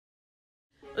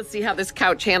Let's see how this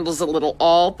couch handles a little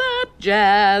all that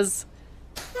jazz.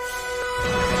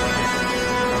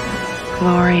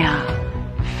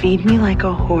 Gloria, feed me like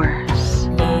a horse.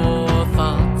 More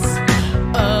thoughts.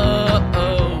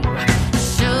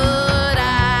 Should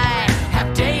I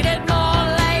have dated more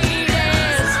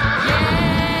ladies?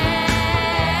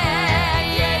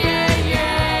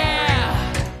 Yeah.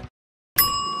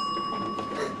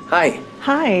 Hi.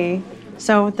 Hi.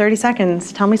 So, 30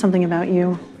 seconds. Tell me something about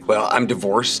you. Well, I'm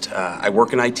divorced. I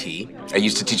work in IT. I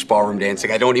used to teach ballroom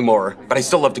dancing. I don't anymore, but I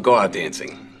still love to go out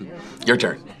dancing. Your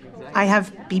turn. I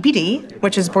have BPD,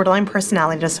 which is borderline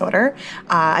personality disorder.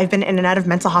 I've been in and out of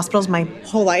mental hospitals my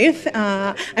whole life.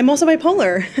 I'm also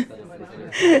bipolar.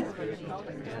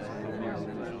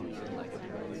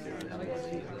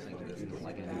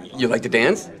 You like to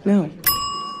dance? No.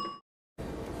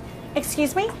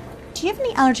 Excuse me? Do you have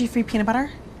any allergy-free peanut butter?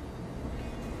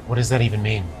 What does that even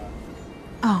mean?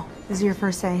 Oh, this is your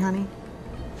first day, honey?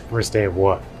 First day of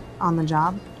what? On the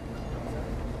job?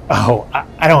 Oh,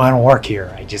 I don't work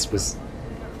here. I just was...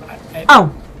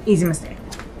 Oh, easy mistake.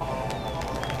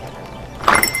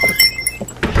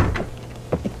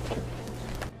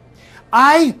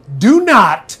 I do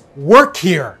not work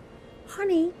here.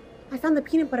 Honey, I found the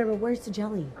peanut butter, but where's the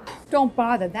jelly? Don't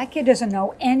bother. That kid doesn't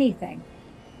know anything.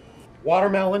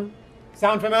 Watermelon.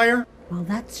 Sound familiar? Well,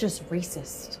 that's just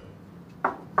racist.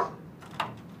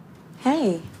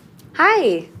 Hey.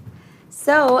 Hi.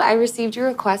 So, I received your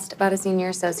request about a senior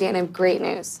associate, and I have great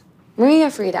news.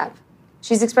 Maria freed up.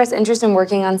 She's expressed interest in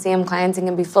working on Sam clients and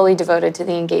can be fully devoted to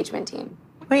the engagement team.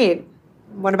 Wait,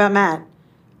 what about Matt?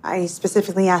 I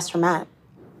specifically asked for Matt.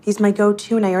 He's my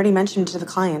go-to, and I already mentioned it to the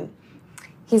client.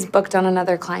 He's booked on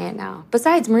another client now.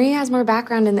 Besides, Maria has more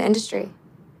background in the industry.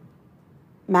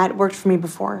 Matt worked for me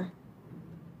before.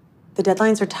 The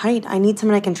deadlines are tight. I need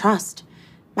someone I can trust.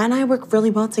 Matt and I work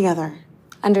really well together.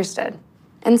 Understood.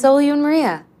 And so will you and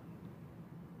Maria.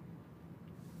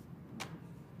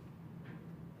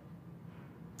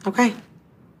 Okay.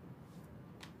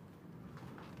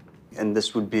 And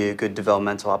this would be a good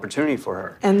developmental opportunity for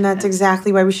her. And that's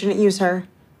exactly why we shouldn't use her.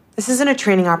 This isn't a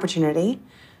training opportunity.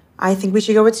 I think we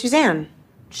should go with Suzanne.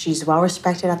 She's well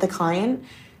respected at the client.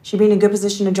 She'd be in a good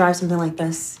position to drive something like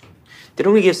this.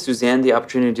 Didn't we give Suzanne the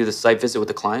opportunity to do the site visit with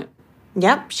the client?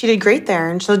 Yep, she did great there,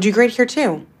 and she'll do great here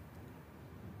too.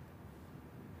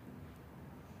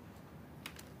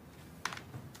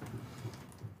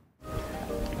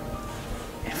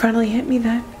 It finally hit me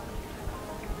that,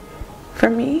 for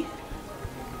me,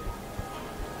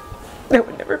 that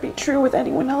would never be true with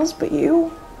anyone else but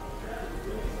you.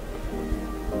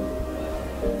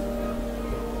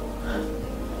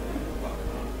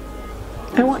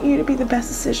 I want you to be the best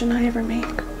decision I ever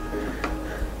make.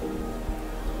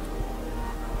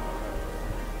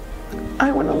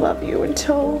 I want to love you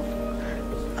until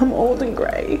I'm old and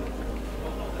gray.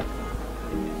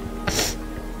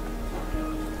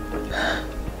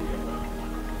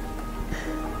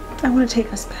 I want to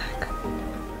take us back.